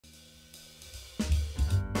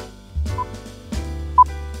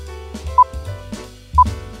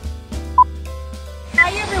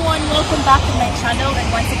welcome back to my channel, and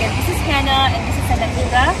once again this is Hannah and this is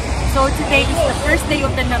Anahira. So today is the first day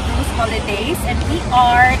of the Navruz holidays and we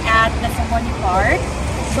are at the Somoni Park.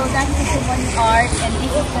 So that is the Somoni Park and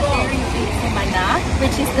this is the very big Sumana,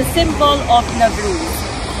 which is the symbol of Navruz.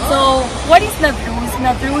 So what is Navruz?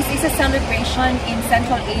 Navruz is a celebration in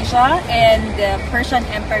Central Asia and the Persian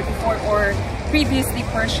Empire before, or previously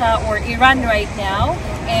Persia or Iran right now,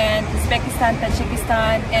 and Uzbekistan,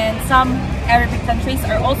 Tajikistan, and some Arabic countries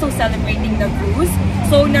are also celebrating Navruz.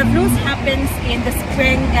 So Navruz happens in the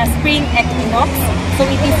spring equinox. So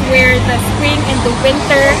it is where the spring and the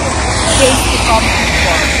winter days become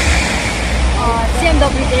equal. Всем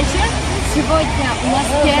добрый вечер. Сегодня у нас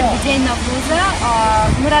первый день Навруза.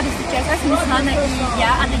 Мы рады встречать вас, Мислана и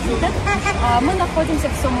я, Анахита. Мы находимся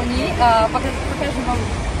в Сомони, покажем вам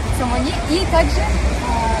Сомони, и также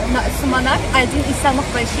Суманак, один из самых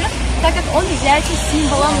больших, так как он является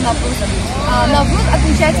символом Навруза. Навруз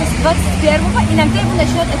отмечается с 21-го, иногда его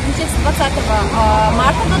начнут отмечать с 20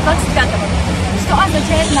 марта до 25-го. Что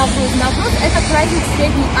означает Навруз? Навруз – это праздник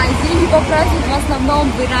Средней Азии, его празднуют в основном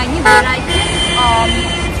в Иране, в Ираке,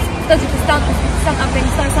 Таджикистан, Узбекистан,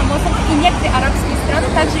 Афганистан, само собой, и некоторые арабские страны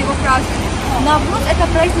также его празднуют. Навруз – это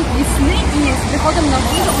праздник весны, и с приходом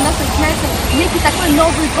Навруза у нас начинается некий такой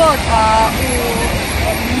Новый год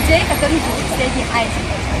у людей, которые живут в Средней Азии.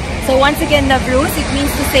 So once again, Navruz, it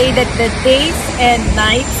means to say that the days and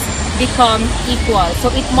nights become equal. So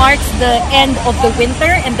it marks the end of the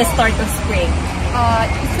winter and the start of spring.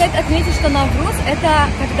 Стоит отметить, что Навруз – это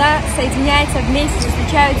когда соединяются вместе,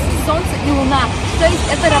 встречаются Солнце и Луна. То есть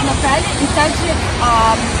это равноправие, и также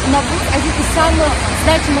Навруз – один из самых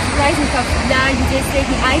значимых праздников для людей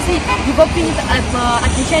Средней Азии. Его принято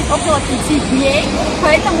отмечать около 5 дней,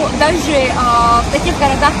 поэтому даже в таких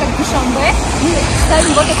городах, как Душанбе, мы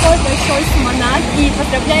ставим вот такой большой суманак и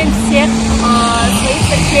поздравляем всех своих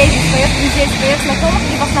соседей, своих друзей, своих знакомых,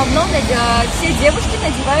 и в основном все девушки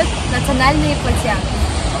надевают национальные платья.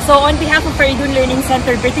 So on behalf of Faridun Learning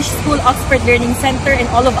Center, British School, Oxford Learning Center, and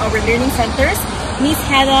all of our learning centers, Miss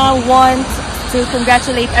Hannah wants to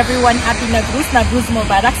congratulate everyone. Happy Navruz, Navruz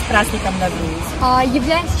Mubarak, с праздником Navruz.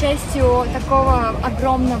 Являясь частью такого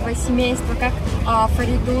огромного семейства, как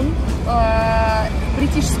Фаридун,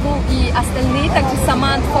 British School и остальные, также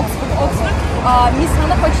Самант, Оксфорд, мисс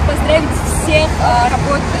Ханна хочет поздравить всех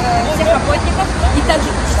работников и также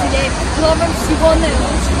учителей. Желаю вам всего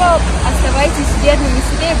наилучшего, оставайтесь верными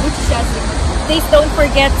себе и будьте счастливы. Please don't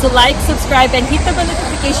forget to like, subscribe, and hit the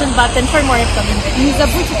notification button for more upcoming videos. Не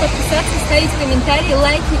забудьте подписаться, ставить комментарии,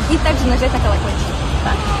 лайки и также нажать на колокольчик.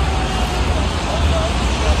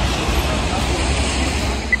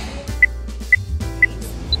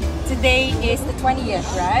 Today is the 20th,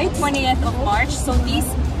 right? 20th of March. So this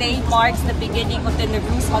day marks the beginning of the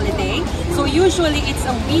Navruz holiday. So usually it's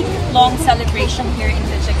a week-long celebration here in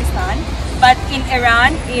Tajikistan. But in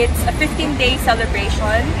Iran, it's a 15-day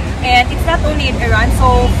celebration. And it's not only in Iran.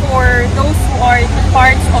 So for those who are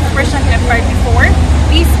parts of Persian Empire before,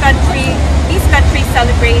 these countries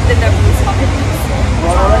celebrate the Navruz holidays.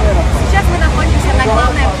 Сейчас мы находимся на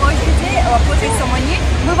главной площади, площадь Сомони.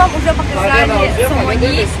 Мы вам уже показали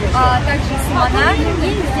Сомони, также Сумана. И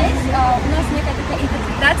здесь у нас некая такая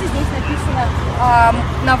интерпретация. Здесь написано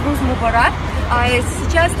Навруз Мубарак.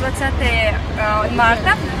 Сейчас 20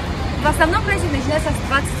 марта. В основном праздник начинается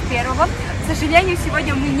с 21-го. К сожалению,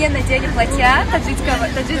 сегодня мы не надели платья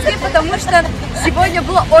таджикские, потому что сегодня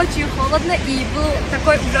было очень холодно и был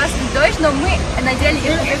такой ужасный дождь, но мы надели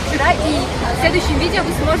их уже вчера, и в следующем видео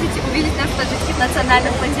вы сможете увидеть нас в таджикских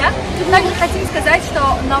национальных платьях. Также хотим сказать,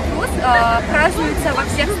 что Навруз празднуется во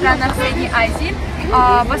всех странах Средней Азии.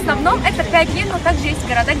 В основном это 5 дней, но также есть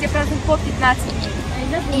города, где празднуют по 15 дней.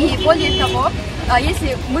 И более того,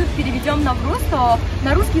 если мы переведем Навруз, то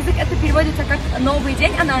на русский язык это переводится как «новый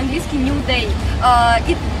день», а на английский «new day».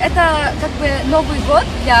 И это как бы Новый год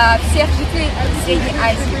для всех жителей Средней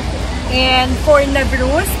Азии. And for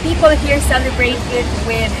Navruz, people here celebrate it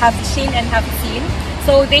with hafshin and hafsin.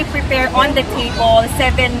 So they prepare on the table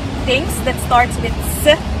 7 things that starts with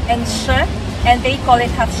s and sh, and they call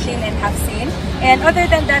it hafshin and hafsin. And other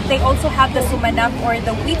than that, they also have the sumanak or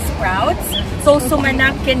the wheat sprouts. So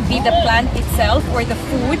sumanak can be the plant itself or the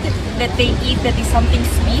food that they eat that is something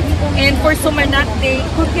sweet. And for sumanak, they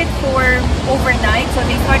cook it for overnight. So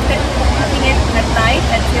they started cooking it at night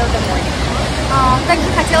until the morning. Также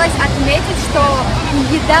хотелось отметить, что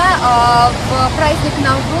еда в праздник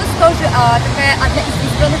Навруз тоже такая одна из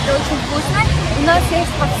избранных и очень вкусная. У нас есть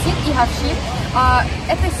хавсин и хавшин.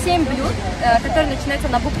 Это 7 блюд, которые начинаются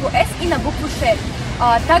на букву «С» и на букву «Ш».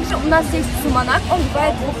 Также у нас есть суманак, он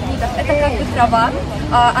бывает двух видов. Это как бы трава,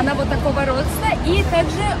 она вот такого роста. И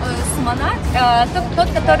также суманак, тот,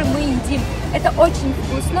 который мы едим. Это очень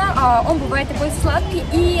вкусно, он бывает такой сладкий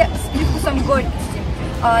и с привкусом горькости.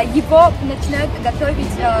 Его начинают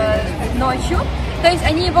готовить ночью, то есть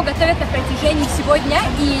они его готовят на протяжении всего дня,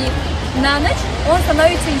 и на ночь он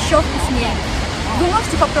становится еще вкуснее. Вы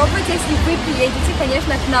можете попробовать, если вы приедете,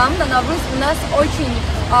 конечно, к нам на Nowruz. У нас очень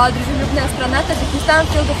дружелюбная страна, Таджикистан,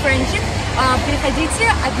 feel the friendship.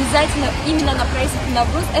 Приходите обязательно именно на праздник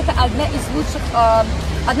Nowruz. Это одно из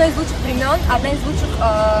лучших времен,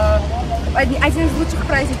 один из лучших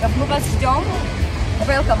праздников. Мы вас ждем.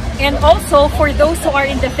 Welcome. And also for those who are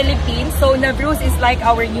in the Philippines, so Navruz is like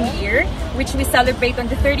our New Year, which we celebrate on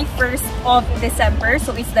the 31st of December.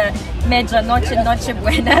 So it's the Noche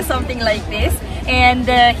Buena, something like this. And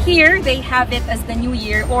here they have it as the New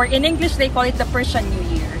Year, or in English they call it the Persian New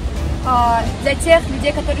Year. Для тех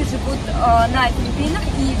людей, которые живут на Филиппинах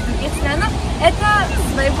и в других странах, это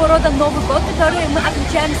своего рода Новый год, который мы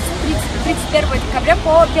отмечаем с 31 декабря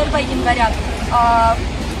по 1 января.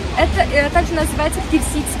 Это также называется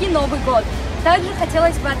персидский Новый год. Также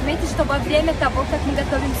хотелось бы отметить, что во время того, как мы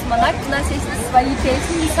готовим суманак, у нас есть свои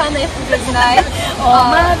песни, Нисана их уже знает.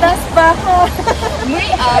 Мы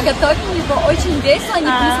готовим его очень весело,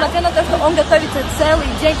 несмотря на то, что он готовится целый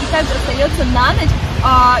день и также остается на ночь.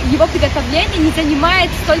 Его приготовление не занимает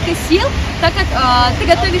столько сил, так как ты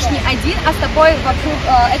готовишь не один, а с тобой вокруг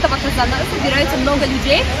этого казана собирается много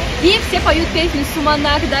людей, и все поют песню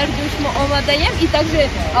 «Суманак», «Дардюшму Омадаем», и также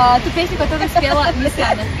ту песню, которую спела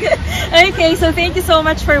Нисана. Okay, so thank you so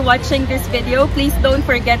much for watching this video. Please don't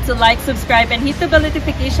forget to like, subscribe, and hit the bell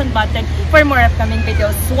notification button for more upcoming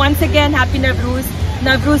videos. Once again, Happy Navruz,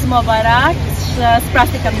 Navruz Mubarak, с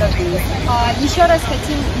праздником Navruz. Еще раз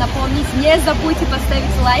хотим напомнить, не забудьте поставить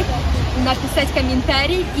лайк, написать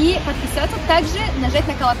комментарий и подписаться, также нажать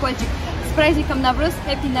на колокольчик. С праздником Nowruz,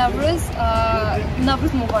 Happy Nowruz,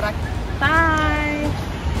 Navruz Mubarak. Bye!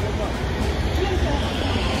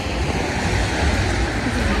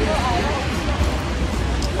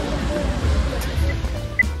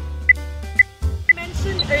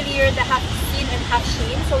 Mentioned earlier the Hafsin and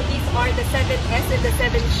Hafshin, so these are the 7 S and the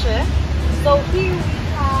 7 Sh. So here we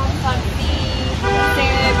have Santi,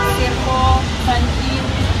 Seb, Sirko, Sanjin,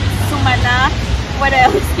 Sumana. What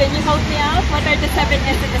else? Can you help me out? What are the 7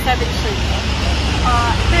 S and the 7 Sh?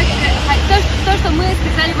 То, что мы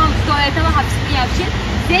сказали вам до этого, Hafsin и Hafshin,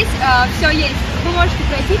 здесь все есть. Вы можете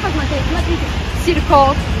пройти и посмотреть. Смотрите,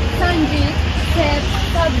 Сирко, Санджи, Сеп,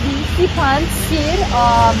 Сабди, Сипан, Сир.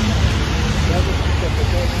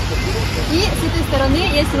 И с этой стороны,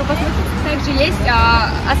 если вы посмотрите, также есть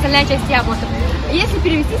остальная часть яблока. Если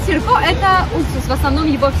перевести Сирко, это уксус. В основном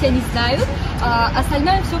его все не знают.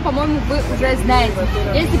 Остальное все, по-моему, вы уже знаете.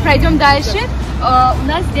 Если пройдем дальше, у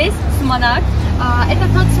нас здесь суманак. Это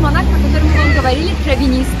тот суманак, о котором мы вам говорили,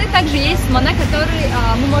 травянистый. Также есть суманак, который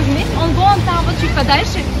мы можем есть. Он вон там, вот чуть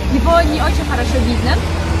подальше, его не очень хорошо видно.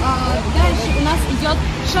 Дальше у нас идет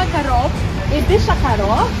шакаров. Это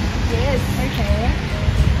шакаров. Yes, okay.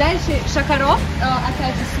 Дальше шакаров,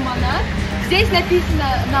 опять же суманак. Здесь написано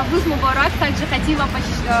Nowruz Mubarak. Также хотим вам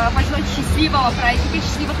пожелать счастливого праздника,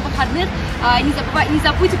 счастливых выходных. Не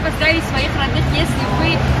забудьте поздравить своих родных, если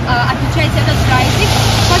вы отмечаете этот праздник.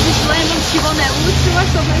 Также желаем вам всего наилучшего,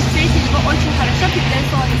 чтобы вы встретили его очень хорошо. Передаем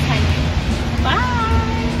слово Нисане. Bye!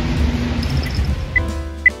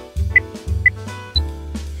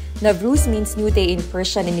 Navruz means New Day in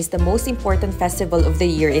Persian and is the most important festival of the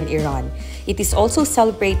year in Iran. It is also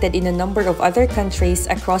celebrated in a number of other countries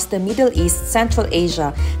across the Middle East, Central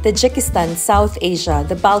Asia, Tajikistan, South Asia,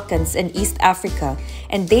 the Balkans, and East Africa,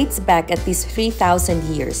 and dates back at least 3,000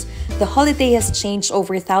 years. The holiday has changed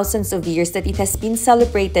over thousands of years that it has been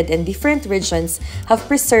celebrated, and different regions have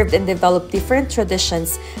preserved and developed different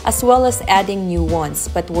traditions as well as adding new ones,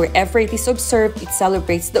 but wherever it is observed, it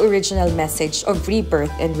celebrates the original message of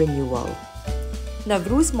rebirth and renewal.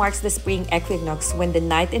 Navruz marks the spring equinox when the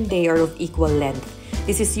night and day are of equal length.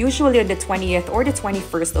 This is usually on the 20th or the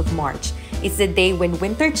 21st of March. It's the day when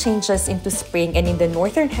winter changes into spring and in the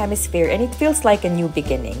northern hemisphere, and it feels like a new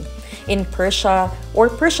beginning. In Persia or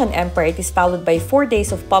Persian Empire, it is followed by 4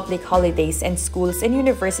 days of public holidays and schools and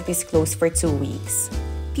universities closed for 2 weeks.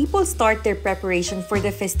 People start their preparation for the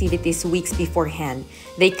festivities weeks beforehand.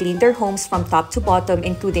 They clean their homes from top to bottom,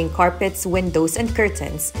 including carpets, windows, and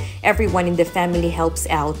curtains. Everyone in the family helps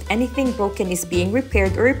out. Anything broken is being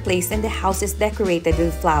repaired or replaced, and the house is decorated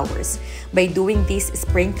with flowers. By doing this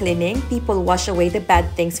spring cleaning, people wash away the bad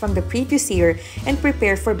things from the previous year and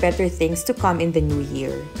prepare for better things to come in the new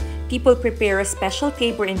year. people prepare a special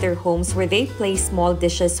table in their homes where they place small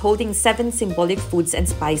dishes holding 7 symbolic foods and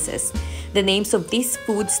spices. The names of these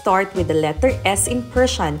foods start with the letter S in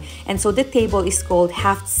Persian, and so the table is called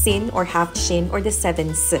haft sin or haft shin, or the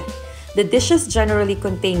 7 S. The dishes generally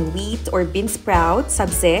contain wheat or bean sprout,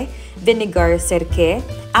 sabze, vinegar, serke,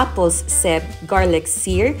 apples, seb, garlic,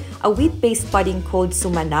 sir, a wheat-based pudding called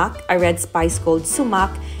sumanak, a red spice called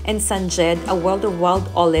sumak, and sanjed, a wild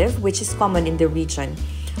olive, which is common in the region.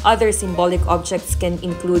 Other symbolic objects can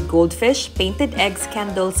include goldfish, painted eggs,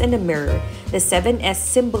 candles, and a mirror. The 7 S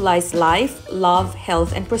symbolize life, love,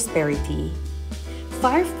 health, and prosperity.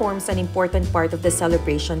 Fire forms an important part of the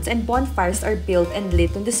celebrations, and bonfires are built and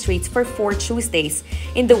lit on the streets for 4 Tuesdays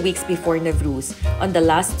in the weeks before Navruz. On the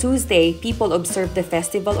last Tuesday, people observe the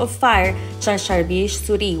festival of fire, Chansharbish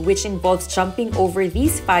Suri, which involves jumping over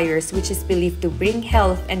these fires, which is believed to bring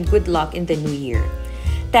health and good luck in the new year.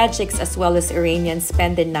 Tajiks as well as Iranians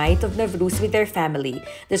spend the night of Navruz with their family.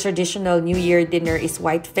 The traditional New Year dinner is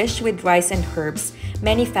white fish with rice and herbs.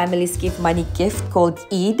 Many families give money gift called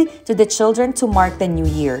Eid to the children to mark the new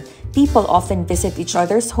year. People often visit each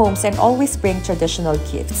other's homes and always bring traditional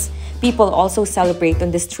gifts. People also celebrate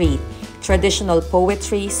on the street. Traditional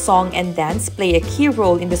poetry, song, and dance play a key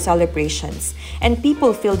role in the celebrations, and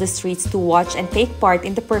people fill the streets to watch and take part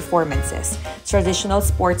in the performances. Traditional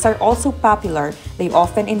sports are also popular. They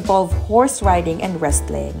often involve horse riding and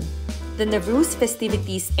wrestling. The Navruz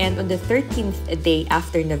festivities end on the 13th day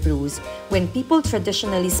after Navruz, when people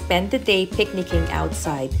traditionally spend the day picnicking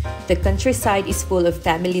outside. The countryside is full of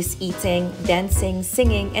families eating, dancing,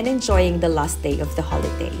 singing, and enjoying the last day of the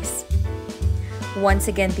holidays. Once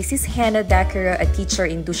again, this is Hannah Dakara, a teacher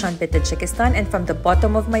in Dushanbe, Tajikistan, and from the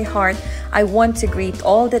bottom of my heart, I want to greet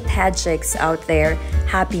all the Tajiks out there.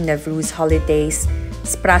 Happy Navruz holidays.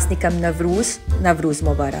 S Prasnikam Navruz, Navruz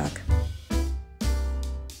Mubarak.